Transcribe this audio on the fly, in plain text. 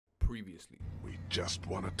previously. We just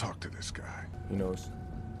want to talk to this guy. He knows.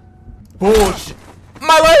 Bullshit.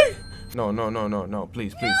 My way? No.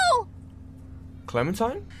 Please. No!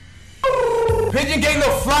 Clementine? Pigeon Gang the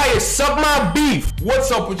Flyer, suck my beef.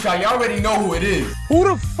 What's up with y'all? Y'all already know who it is. Who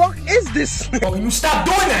the fuck is this? Oh, you stop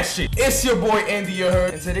doing that shit. It's your boy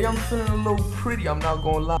Andyyahurd, and today I'm feeling a little pretty, I'm not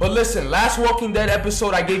gonna lie. But listen, last Walking Dead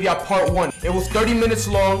episode I gave y'all part 1. It was 30 minutes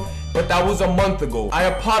long, but that was a month ago. I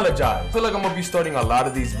apologize. I feel like I'm gonna be starting a lot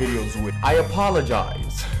of these videos with I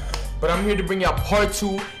apologize. But I'm here to bring y'all part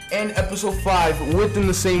 2 and episode 5 within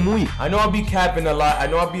the same week. I know I'll be capping a lot, I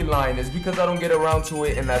know I'll be lying. It's because I don't get around to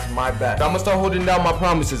it, and that's my bad. But I'm gonna start holding down my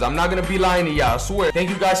promises. I'm not gonna be lying to y'all, I swear. Thank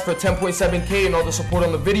you guys for 10.7K and all the support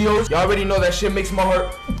on the videos. Y'all already know that shit makes my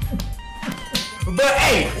heart. But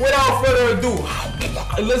hey, without further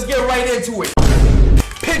ado, let's get right into it.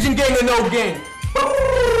 Pigeon Gang or no gang?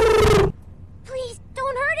 Please,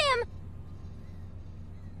 don't hurt him!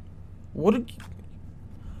 What a...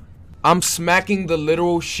 I'm smacking the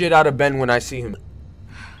literal shit out of Ben when I see him.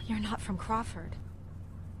 You're not from Crawford.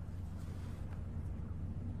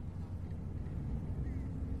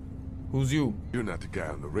 Who's you? You're not the guy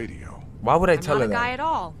on the radio. Why would I I'm tell not her a guy that? at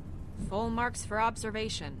all. Full marks for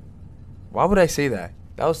observation. Why would I say that?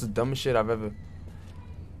 That was the dumbest shit I've ever...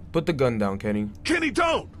 Put the gun down, Kenny. Kenny,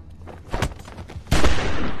 don't!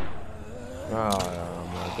 Oh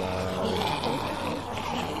my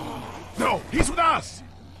god. No, he's with us!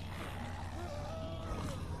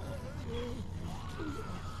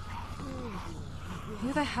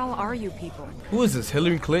 Who the hell are you people? Who is this,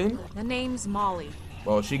 Hillary Clinton? The name's Molly.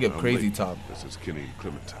 Well, she give crazy late. top. This is Kenny and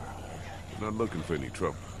Clementine. We're not looking for any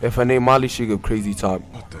trouble. If her name Molly, she give crazy top.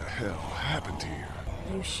 What the hell happened here?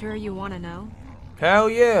 You sure you want to know? Hell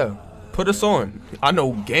yeah. Put us on. I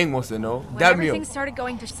know gang wants to know. When That me everything up. started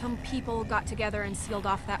going to, some people got together and sealed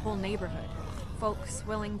off that whole neighborhood. Folks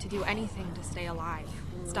willing to do anything to stay alive.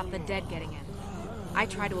 Stop the dead getting in. I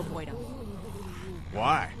try to avoid them.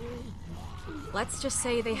 Why? Let's just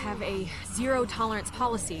say they have a zero-tolerance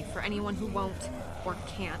policy for anyone who won't or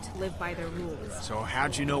can't live by their rules. So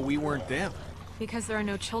how'd you know we weren't them? Because there are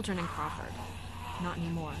no children in Crawford. Not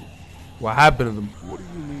anymore. What happened to them? What do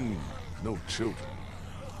you mean, no children?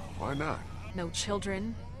 Why not? No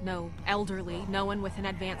children, no elderly, no one with an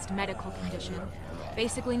advanced medical condition.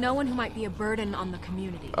 Basically, no one who might be a burden on the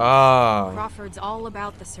community. Crawford's all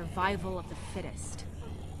about the survival of the fittest.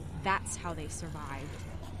 That's how they survived,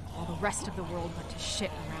 while the rest of the world went to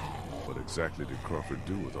shit around them. What exactly did Crawford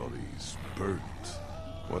do with all these burdens?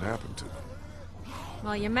 What happened to them?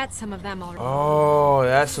 Well, you met some of them already. Oh,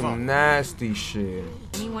 that's some nasty shit.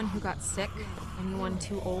 Anyone who got sick, anyone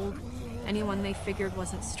too old, anyone they figured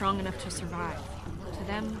wasn't strong enough to survive. To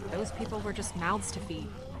them, those people were just mouths to feed,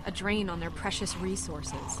 a drain on their precious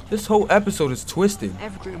resources. This whole episode is twisted.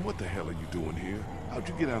 Ben, what the hell are you doing here? How'd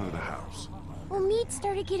you get out of the house? Well, Mead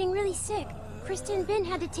started getting really sick. Krista and Ben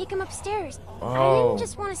had to take him upstairs. I Oh. didn't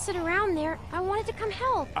just want to sit around there. I wanted to come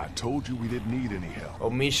help. I told you we didn't need any help. Oh,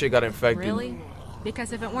 Misha got infected. Really?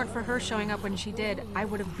 Because if it weren't for her showing up when she did, I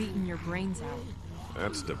would have beaten your brains out.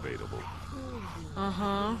 That's debatable.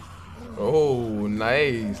 Uh-huh. Oh,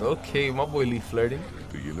 nice. Okay, my boy Lee flirting.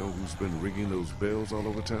 Do you know who's been ringing those bells all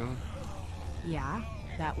over town? Yeah,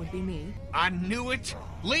 that would be me. I knew it!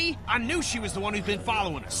 Lee, I knew she was the one who's been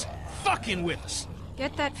following us. Fucking with us.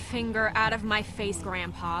 Get that finger out of my face,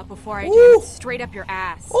 Grandpa, before I Ooh. jam it straight up your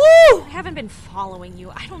ass. Ooh! I haven't been following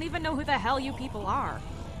you. I don't even know who the hell you people are.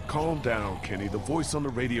 Calm down, Kenny. The voice on the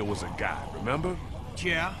radio was a guy, remember?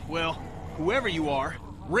 Yeah, well, whoever you are,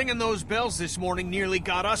 ringing those bells this morning nearly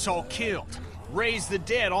got us all killed. Raised the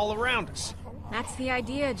dead all around us. That's the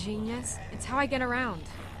idea, genius. It's how I get around.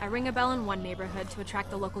 I ring a bell in one neighborhood to attract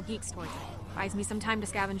the local geeks towards it. Buys me some time to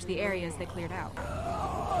scavenge the areas they cleared out.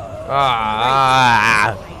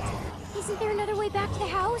 Isn't there another way back to the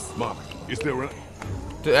house? Mom, is there a...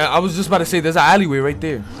 I was just about to say, there's an alleyway right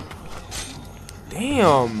there.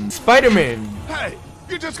 Damn, Spider-Man. Hey,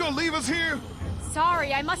 you just gonna leave us here?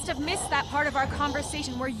 Sorry, I must have missed that part of our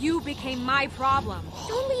conversation where you became my problem.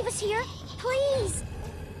 Don't leave us here, please.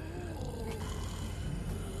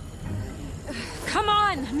 Come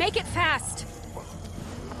on, make it fast.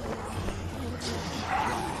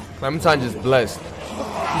 Clementine just blessed.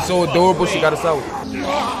 She's so adorable, she got us out.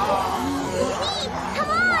 Come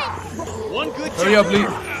on! One good Hurry up, Lee.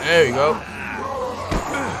 There you go.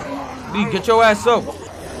 Lee, get your ass up.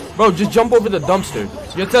 Bro, just jump over the dumpster.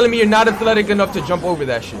 You're telling me you're not athletic enough to jump over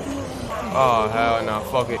that shit. Oh, hell nah,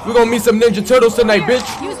 fuck it. We're gonna meet some Ninja Turtles tonight, Here,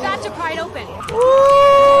 bitch. use that to pry it open. Woo!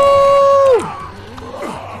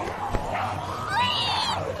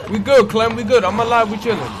 We good, Clem, we good. I'm alive, we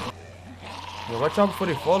chilling. Yo, watch out before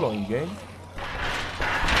they fall on you, gang.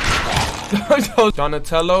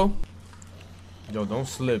 Donatello. Yo, don't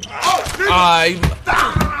slip. My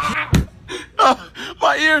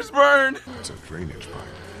ears burn. It's a drainage pipe.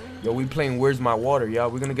 Yo, we playing Where's My Water, y'all.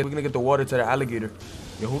 We're gonna get the water to the alligator.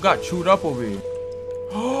 Yo, who got chewed up over here?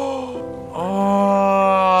 Oh,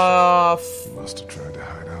 Must have tried to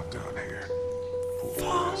hide out down here. Poor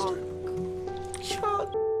bastard.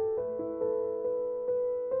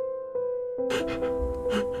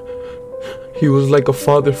 He was like a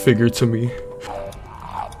father figure to me.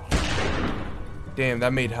 Damn,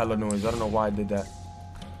 that made hella noise. I don't know why I did that.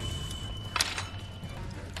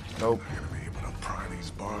 Nope. You're gonna be able to pry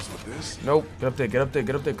these bars with this? Nope. Get up there, get up there,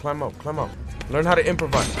 get up there. Climb up, climb up. Learn how to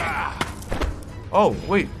improvise. Oh,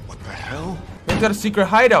 wait. What the hell? We got a secret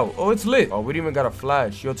hideout. Oh, it's lit. Oh, we didn't even got a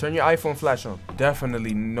flash. Yo, turn your iPhone flash on.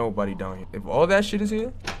 Definitely nobody down here. If all that shit is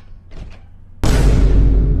here.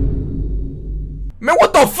 Man,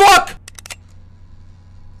 what the fuck?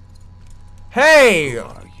 Hey. Who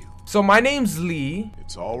are you? So my name's Lee.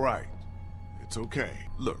 It's all right. It's okay.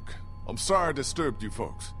 Look, I'm sorry I disturbed you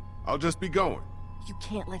folks. I'll just be going. You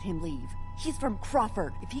can't let him leave. He's from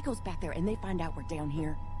Crawford. If he goes back there and they find out we're down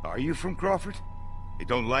here... Are you from Crawford? Hey,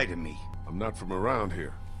 don't lie to me. I'm not from around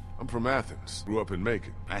here. I'm from Athens. Grew up in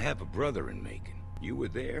Macon. I have a brother in Macon. You were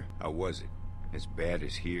there? How was it? As bad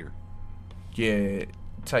as here? Yeah,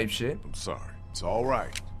 type shit. I'm sorry. It's all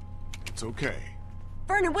right. It's okay.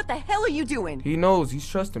 Vernon, what the hell are you doing? He knows. He's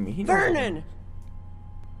trusting me. He knows. Vernon!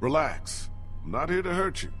 Relax. I'm not here to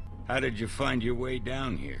hurt you. How did you find your way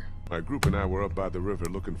down here? My group and I were up by the river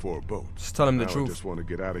looking for a boat. Just tell him the Now truth. I just want to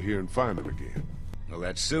get out of here and find them again. Well,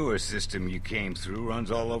 that sewer system you came through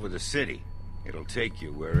runs all over the city. It'll take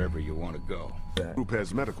you wherever you want to go. The group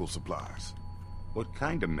has medical supplies. What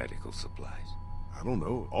kind of medical supplies? I don't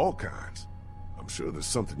know, all kinds. I'm sure there's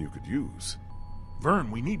something you could use.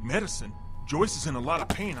 Vern, we need medicine. Joyce is in a lot of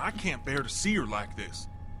pain. I can't bear to see her like this.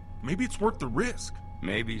 Maybe it's worth the risk.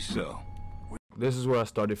 Maybe so. This is where I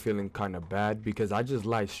started feeling kind of bad because I just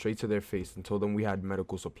lied straight to their face and told them we had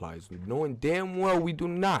medical supplies, knowing damn well we do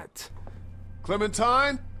not.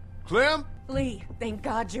 Clementine? Clem? Lee, thank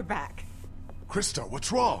God you're back. Krista,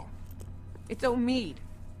 what's wrong? It's Omid.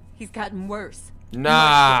 He's gotten worse.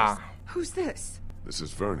 Nah. Who's this? This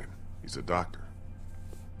is Vernon. He's a doctor.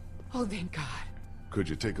 Oh, thank God. Could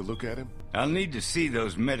you take a look at him? I'll need to see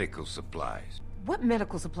those medical supplies. What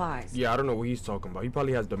medical supplies? Yeah, I don't know what he's talking about. He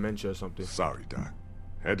probably has dementia or something. Sorry, Doc.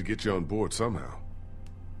 Had to get you on board somehow.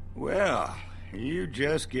 Well, you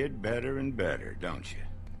just get better and better, don't you?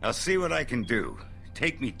 I'll see what I can do.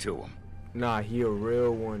 Take me to him. Nah, he a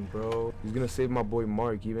real one, bro. He's gonna save my boy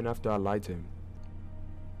Mark even after I lied to him.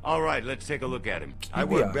 All right, let's take a look at him. I He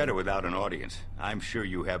be work alright. better without an audience. I'm sure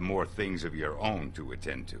you have more things of your own to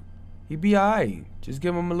attend to. He be alright. Just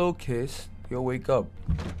give him a little kiss. He'll wake up.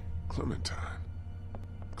 Clementine.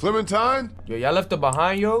 Clementine? Yo, y'all left her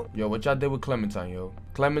behind, yo? Yo, what y'all did with Clementine, yo?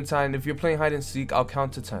 Clementine, if you're playing hide and seek, I'll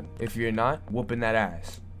count to 10. If you're not, whooping that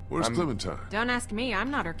ass. Where's Clementine? Don't ask me,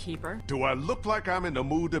 I'm not her keeper. Do I look like I'm in the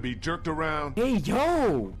mood to be jerked around? Hey,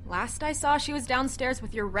 yo! Last I saw, she was downstairs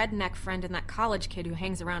with your redneck friend and that college kid who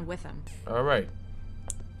hangs around with him. Alright.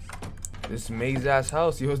 This maze-ass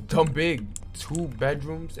house, yo, it's dumb big. 2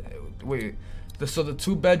 bedrooms. Wait, so the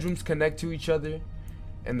 2 bedrooms connect to each other?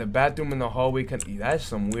 And the bathroom and the hallway that's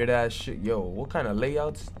some weird-ass shit. Yo, what kind of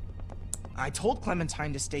layouts? I told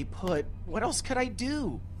Clementine to stay put. What else could I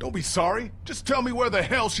do? Don't be sorry. Just tell me where the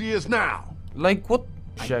hell she is now. Like, what?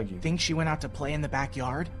 I Shaggy. think she went out to play in the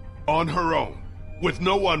backyard. On her own. With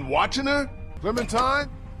no one watching her? Clementine?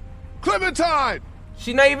 Clementine!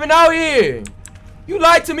 She not even out here! You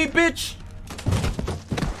lied to me, bitch!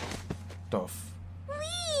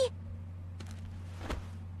 Lee!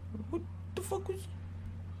 What the fuck was...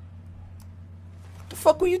 What the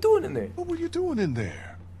fuck were you doing in there? What were you doing in there?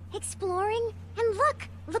 Exploring? And look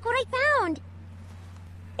what I found!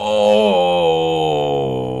 Oh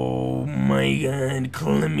my god,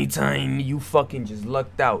 Clementine, you fucking just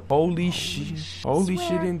lucked out. Holy shit. Holy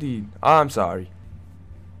shit indeed. I'm sorry.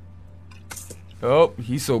 Oh,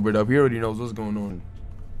 he's sobered up. He already knows what's going on.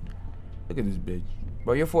 Look at this bitch.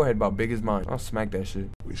 Bro, your forehead about big as mine. I'll smack that shit.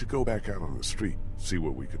 We should go back out on the street, see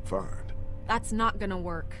what we could find. That's not gonna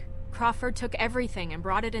work. Crawford took everything and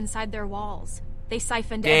brought it inside their walls. They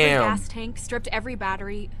siphoned Damn. every gas tank, stripped every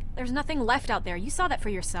battery. There's nothing left out there. You saw that for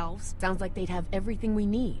yourselves. Sounds like they'd have everything we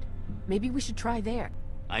need. Maybe we should try there.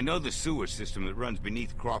 I know the sewer system that runs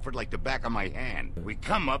beneath Crawford like the back of my hand. We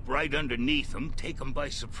come up right underneath them, take them by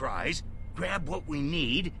surprise, grab what we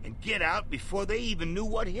need, and get out before they even knew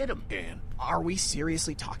what hit them. Are we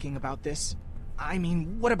seriously talking about this? I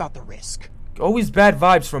mean, what about the risk? Always bad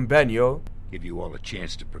vibes from Ben, yo. Give you all a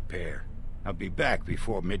chance to prepare. I'll be back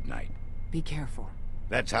before midnight. Be careful.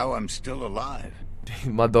 That's how I'm still alive.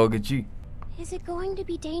 My dog at you. Is it going to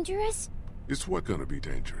be dangerous? It's what gonna be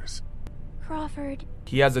dangerous? Crawford.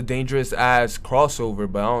 He has a dangerous ass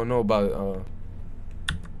crossover, but I don't know about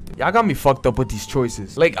y'all got me fucked up with these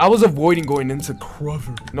choices. Like, I was avoiding going into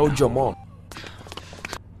Crawford. No Jamal.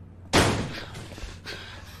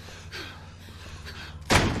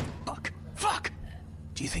 Fuck!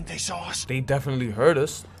 Do you think they saw us? They definitely heard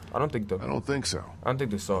us. I don't think I don't think so.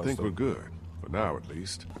 they saw us. I think though. we're good. For now, at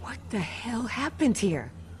least. What the hell happened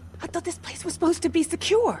here? I thought this place was supposed to be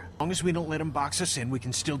secure. As long as we don't let them box us in, we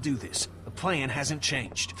can still do this. The plan hasn't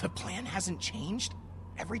changed. The plan hasn't changed?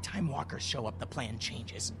 Every time walkers show up, the plan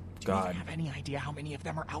changes. Do you even have any idea how many of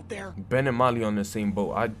them are out there? Ben and Molly on the same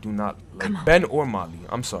boat. I do not like Ben or Molly.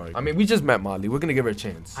 I'm sorry. I mean, we just met Molly. We're gonna give her a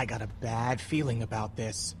chance. I got a bad feeling about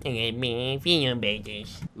this.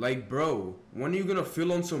 Like, bro, when are you gonna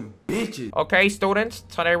feel on some bitches? Okay, students,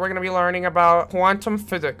 today we're gonna be learning about quantum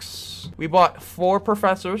physics. We brought 4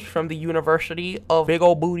 professors from the University of Big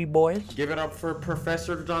Ol' Booty Boys. Give it up for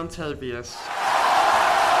Professor John Telvius.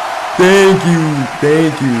 Thank you.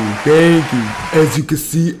 As you can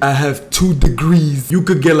see, I have 2 degrees. You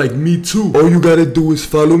could get like me too. All you gotta do is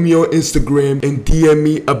follow me on Instagram and DM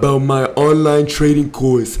me about my online trading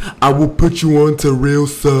course. I will put you on to real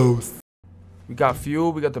sauce. We got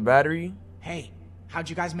fuel, we got the battery. Hey, how'd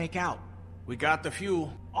you guys make out? We got the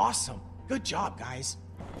fuel. Awesome. Good job, guys.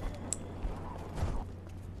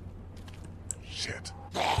 Shit.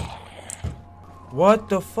 What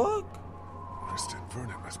the fuck? Kristen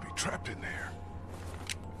Vernon must be trapped in there.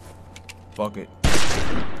 Fuck it.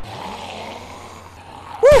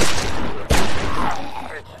 Woo!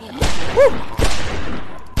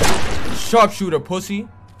 Sharpshooter, pussy.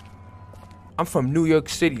 I'm from New York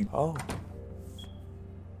City. Oh.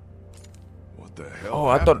 What the hell? Oh,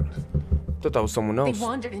 I thought that was someone else. They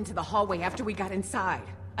wandered into the hallway after we got inside.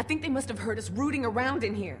 I think they must have heard us rooting around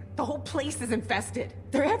in here. The whole place is infested.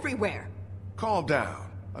 They're everywhere. Calm down.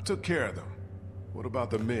 I took care of them. What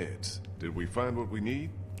about the meds? Did we find what we need?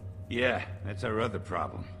 Yeah, that's our other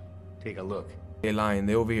problem. Take a look. They lying.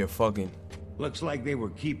 They over here fucking. Looks like they were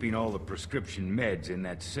keeping all the prescription meds in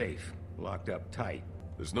that safe, locked up tight.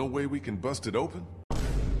 There's no way we can bust it open?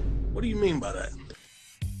 What do you mean by that?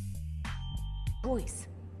 Boys.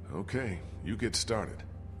 Okay, you get started.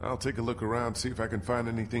 I'll take a look around, see if I can find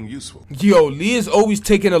anything useful. Yo, Lee is always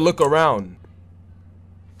taking a look around.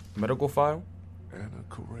 Medical file? Anna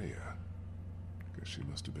Correa. Guess she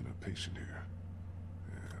must have been a patient here.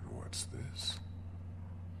 And what's this?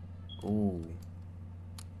 Ooh.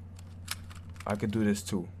 I could do this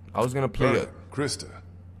too. I was gonna play Krista,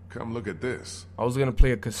 come look at this. I was gonna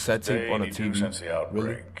play a cassette tape on a TV. Since the outbreak.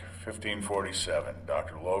 Really? 1547.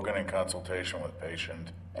 Dr. Logan in consultation with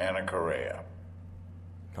patient Anna Correa.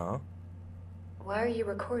 Huh? Why are you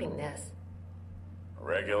recording this?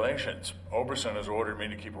 Regulations. Oberson has ordered me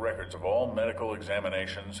to keep records of all medical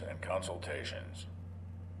examinations and consultations.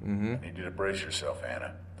 I need you to brace yourself,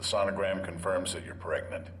 Anna. The sonogram confirms that you're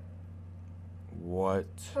pregnant. What?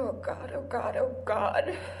 Oh God, oh God, oh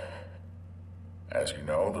God. As you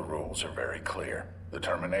know, the rules are very clear. The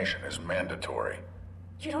termination is mandatory.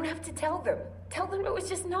 You don't have to tell them. Tell them it was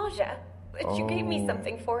just nausea. But you gave me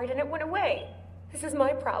something for it and it went away. This is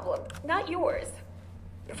my problem, not yours.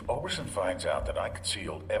 If Oberson finds out that I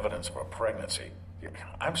concealed evidence of a pregnancy,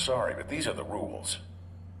 I'm sorry, but these are the rules.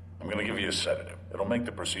 I'm gonna give you a sedative. It'll make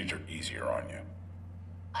the procedure easier on you.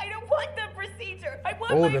 I don't want the procedure. I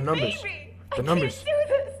want Oh, my the numbers. baby. The numbers. I can't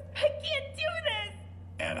do this. I can't do this.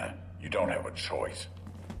 Anna, you don't have a choice.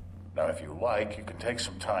 Now, if you like, you can take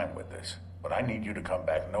some time with this, but I need you to come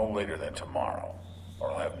back no later than tomorrow,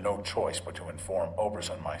 or I'll have no choice but to inform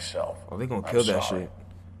Oberson myself. Oh, they gonna kill that shit.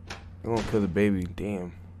 They gonna kill the baby.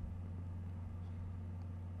 Damn.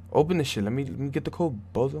 Open this shit. Let me get the code,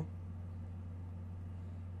 bozo.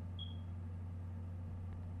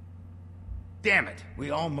 Damn it,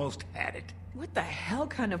 we almost had it. What the hell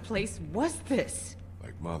kind of place was this?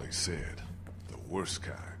 Like Molly said, the worst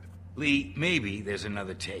kind. Lee, maybe there's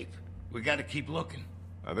another tape. We gotta keep looking.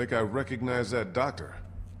 I think I recognize that doctor.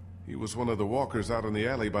 He was one of the walkers out in the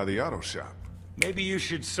alley by the auto shop. Maybe you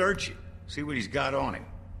should search it, see what he's got on him.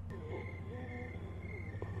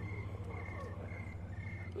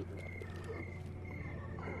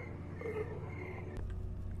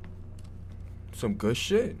 Some good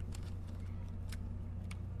shit.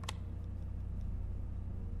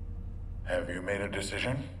 Have you made a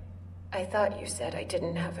decision? I thought you said I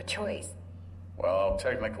didn't have a choice. Well,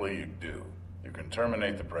 technically you do. You can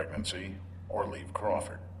terminate the pregnancy or leave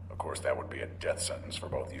Crawford. course, that would be a death sentence for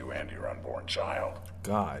both you and your unborn child.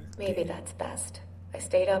 God. Maybe that's best. I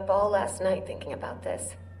stayed up all last night thinking about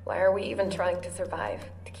this. Why are we even trying to survive?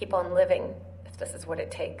 To keep on living, if this is what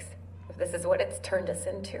it takes. If this is what it's turned us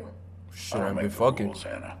into. Should I be fucking? Rules,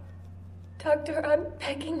 Anna. Doctor, I'm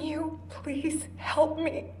begging you. Please help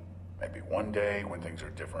me. Maybe one day when things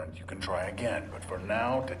are different, you can try again. But for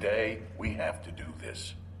now, today, we have to do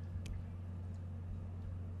this.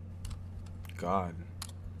 God.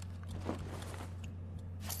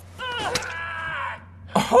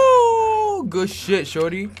 Oh, good shit,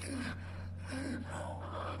 shorty.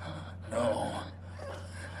 No.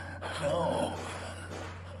 No.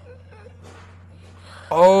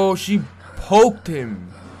 Oh, she poked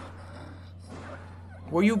him.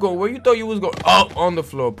 Where you go? Where you thought you was going? Up on the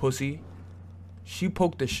floor, pussy. She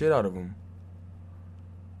poked the shit out of him.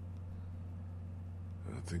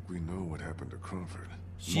 I think we know what happened to Crawford.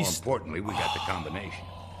 More importantly, we got the combination.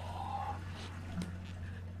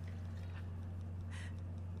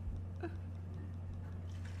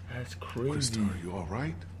 That's crazy. Krista, are you all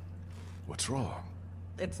right? What's wrong?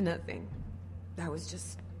 It's nothing. That was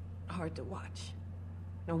just hard to watch.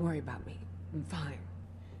 Don't worry about me. I'm fine.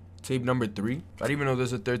 Tape number 3? I didn't even know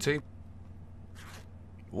there's a 3rd tape.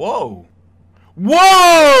 Whoa.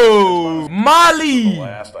 Whoa! Molly! The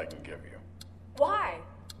last I can give you. Why?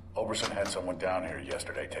 Oberson had someone down here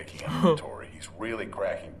yesterday taking inventory. He's really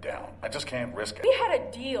cracking down. I just can't risk it. We had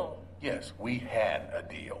a deal. Yes, we had a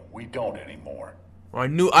deal. We don't anymore. I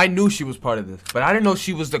knew she was part of this, but I didn't know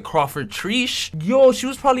she was the Crawford TREESH. Yo, she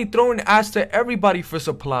was probably throwing ass to everybody for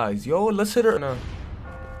supplies. Yo, let's hit her in a...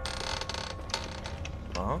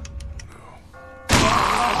 Huh?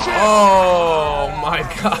 Oh my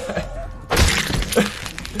god.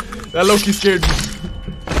 That low-key scared me.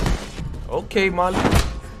 Okay, Molly.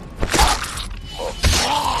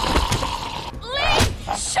 Lee!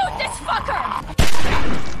 Shoot this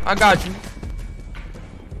fucker! I got you.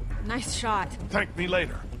 Nice shot. Thank me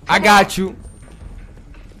later. I got you.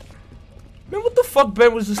 Man, what the fuck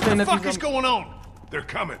Ben was just standing at What the fuck is going on? They're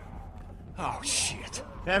coming. Oh, shit.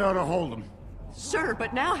 That ought to hold them. Sure,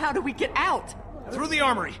 but now how do we get out? Through the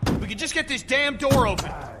armory. We can just get this damn door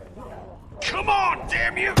open. Come on,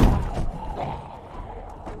 damn you!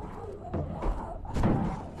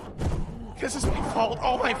 This is my fault,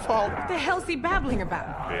 all my fault. What the hell's he babbling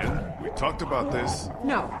about? Ben, we talked about this.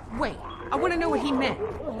 No, wait. I want to know what he meant.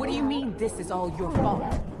 What do you mean this is all your fault?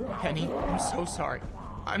 Penny, I'm so sorry.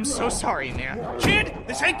 I'm so sorry, man. Kid,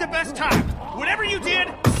 this ain't the best time. Whatever you did,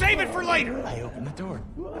 save it for later. I opened the door.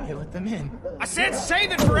 I let them in. I said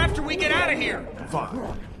save it for after we get out of here. Fine.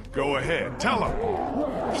 Go ahead. Tell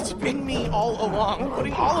them. It's been me all along,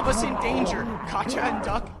 putting all of us in danger. Katja and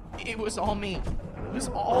Duck, it was all me. It was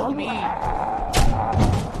all me.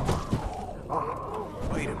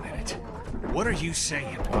 Wait a minute. What are you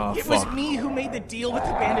saying? It was me who made the deal with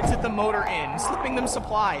the bandits at the motor inn, slipping them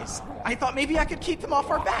supplies. I thought maybe I could keep them off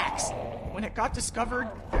our backs. When it got discovered,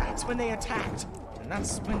 that's when they attacked. And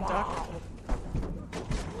that's when Duck...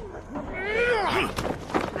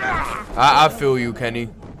 I feel you, Kenny.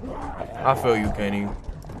 I feel you, Kenny.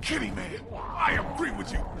 Kenny, man, I agree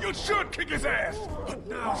with you. You should kick his ass. But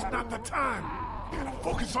now's not the time. You gotta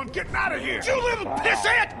focus on getting out of here. You little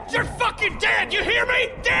pissant! You're fucking dead! You hear me?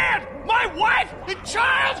 Dead! My wife and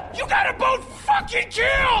child, you gotta both fucking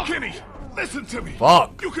kill! Kenny, listen to me.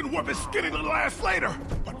 Fuck. You can whip his skinny little ass later.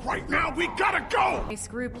 But right now, we gotta go. Nice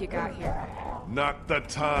group you got here. Not the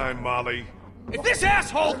time, Molly. If this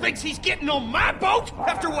asshole thinks he's getting on my boat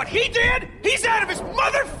after what he did, he's out of his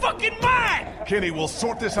motherfucking mind! Kenny, we'll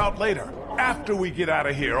sort this out later. After we get out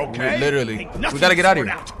of here, okay? Literally. We gotta get out of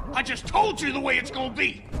here. I just told you the way it's gonna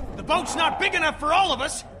be. The boat's not big enough for all of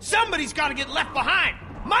us. Somebody's gotta get left behind.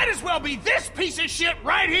 Might as well be this piece of shit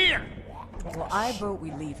right here. Well, I vote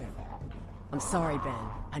we leave him. I'm sorry, Ben.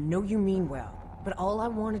 I know you mean well, but all I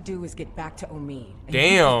want to do is get back to Omid.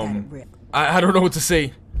 Damn. I don't know what to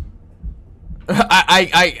say.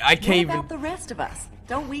 I can't even. What about the rest of us?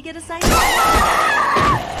 Don't we get a say?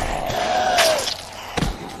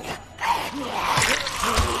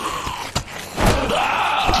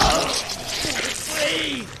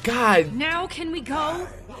 God. Now can we go?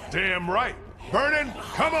 Damn right. Vernon,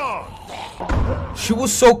 come on. She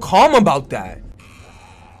was so calm about that.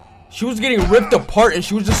 She was getting ripped apart and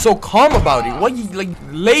she was just so calm about it. What you, like,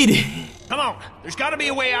 lady? Come on. There's gotta be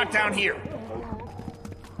a way out down here.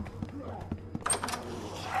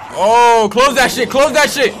 Oh, close that shit. Close that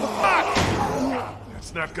shit.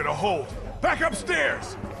 That's not gonna hold. Back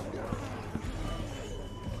upstairs.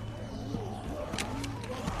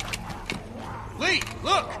 Lee,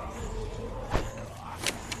 look.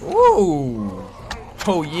 Ooh.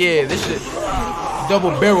 Oh yeah, this shit.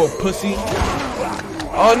 Double barrel, pussy.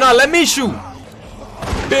 Oh no, let me shoot.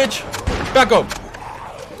 Bitch. Back up.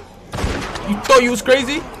 You thought you was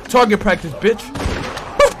crazy? Target practice, bitch.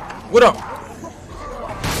 What up?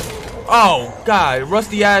 Oh god,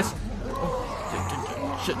 rusty ass.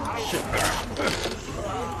 Shit.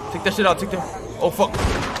 Take that shit out, take that. Oh fuck.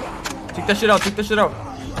 Take that shit out, take that shit out.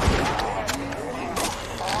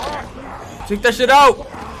 Take that shit out.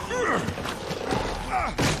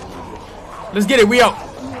 Let's get it, we out.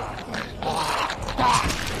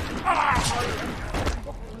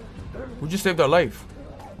 We just saved our life.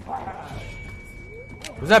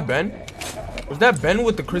 Was that Ben? Was that Ben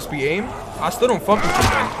with the crispy aim? I still don't fuck with you,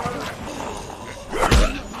 Ben.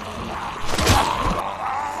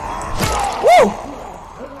 Woo!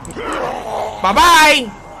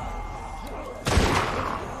 Bye-bye!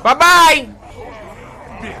 Bye-bye!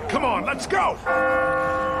 Come on, let's go!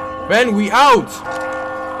 Ben, we out!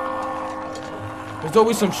 There's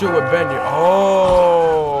always some shit with Ben here.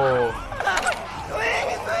 Oh!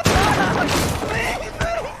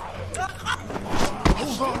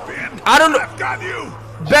 I don't know. I've got you.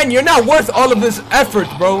 Ben, you're not worth all of this effort,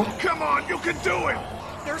 bro. Come on, you can do it.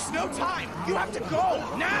 There's no time. You have to go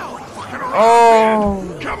now.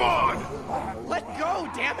 Oh. Come on. Let go,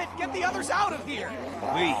 damn it. Get the others out of here.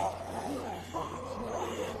 Lee.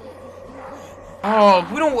 Oh,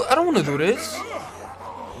 I don't want to do this.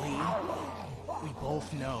 Lee, we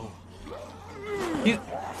both know.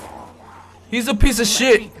 He's a piece of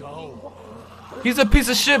shit. He's a piece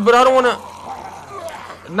of shit, but I don't want to.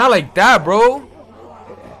 Not like that, bro.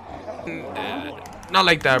 Not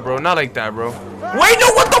like that, bro. Not like that, bro. Wait, no,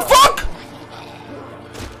 what the fuck?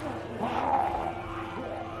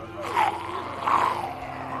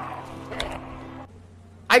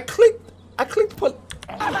 I clicked put.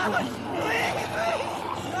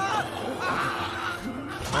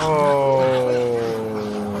 Oh.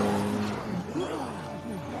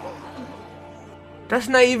 That's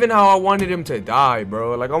not even how I wanted him to die,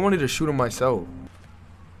 bro. Like, I wanted to shoot him myself.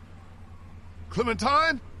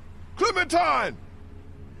 Clementine? Clementine!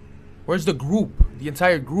 Where's the group? The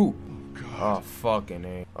entire group. Oh,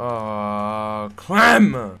 fucking A.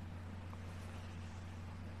 Clem!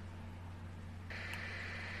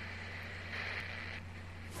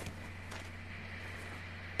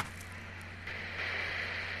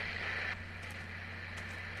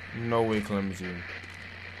 No way Clem is here.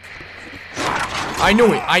 I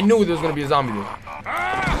knew it. I knew there was gonna be a zombie there.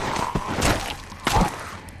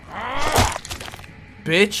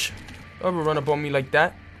 Bitch. Ever run up on me like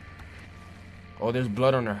that? Oh, there's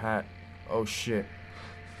blood on her hat. Oh shit.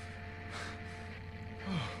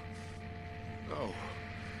 No.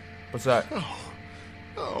 What's that?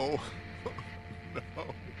 No.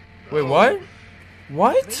 Wait, what?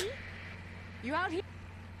 What? You out here?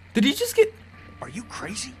 Did he just get... Are you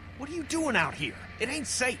crazy? What are you doing out here? It ain't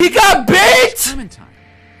safe. He got bit! Clementine.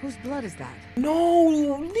 Whose blood is that?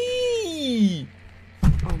 No, Lee!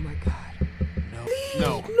 Oh my god.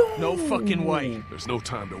 No fucking way. There's no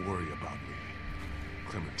time to worry about me.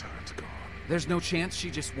 Clementine's gone. There's no chance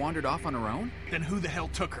she just wandered off on her own? Then who the hell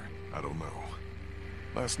took her? I don't know.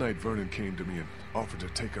 Last night Vernon came to me and offered to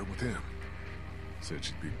take her with him. Said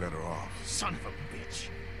she'd be better off. Son of a bitch.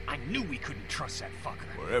 I knew we couldn't trust that fucker.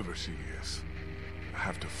 Wherever she is, I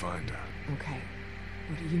have to find her. Okay.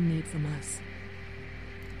 What do you need from us?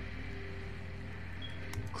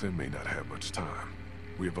 Clem may not have much time.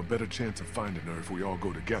 We have a better chance of finding her if we all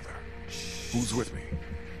go together. Who's with me?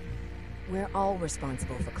 We're all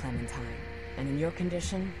responsible for Clementine. And in your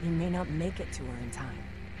condition, you may not make it to her in time.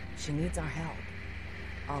 She needs our help.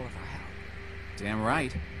 All of our help. Damn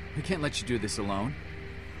right. We can't let you do this alone.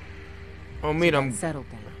 Oh, mate, I'm... Settled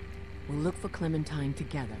then. We'll look for Clementine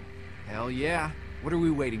together. Hell yeah. What are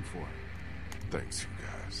we waiting for? Thanks, you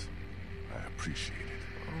guys. I appreciate it.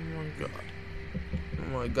 Oh my god.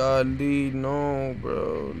 Oh my god, Lee, no,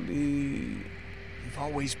 bro, Lee. You've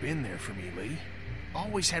always been there for me, Lee.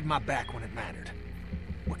 Always had my back when it mattered.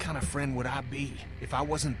 What kind of friend would I be if I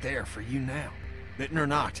wasn't there for you now? Bitten or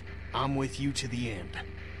not, I'm with you to the end.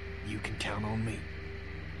 You can count on me.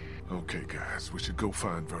 Okay, guys, we should go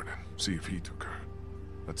find Vernon, see if he took her.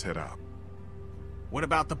 Let's head out. What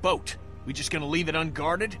about the boat? We just gonna leave it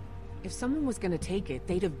unguarded? If someone was gonna take it,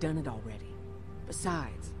 they'd have done it already.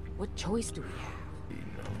 Besides, what choice do we have?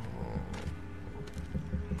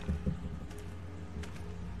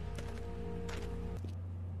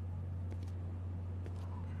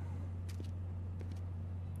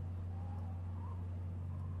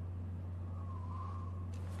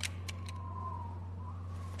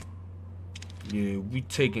 Yeah, we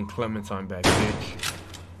taking Clementine back, bitch.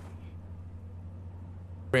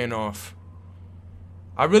 Ran off.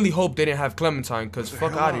 I really hope they didn't have Clementine, cause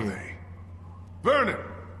fuck out of here. Vernon,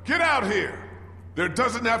 get out here. There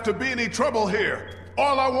doesn't have to be any trouble here.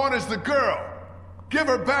 All I want is the girl. Give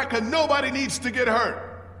her back and nobody needs to get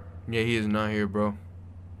hurt. Yeah, he is not here, bro.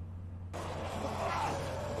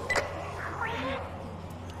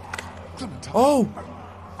 Clementine, oh!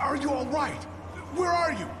 Are you all right? Where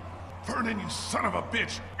are you? Vernon, you son of a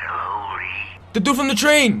bitch. Hello, Lee. The dude from the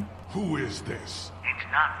train. Who is this? It's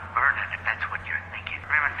not Vernon, if that's what you're thinking.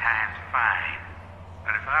 Clementine's fine.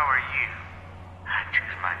 But if I were you,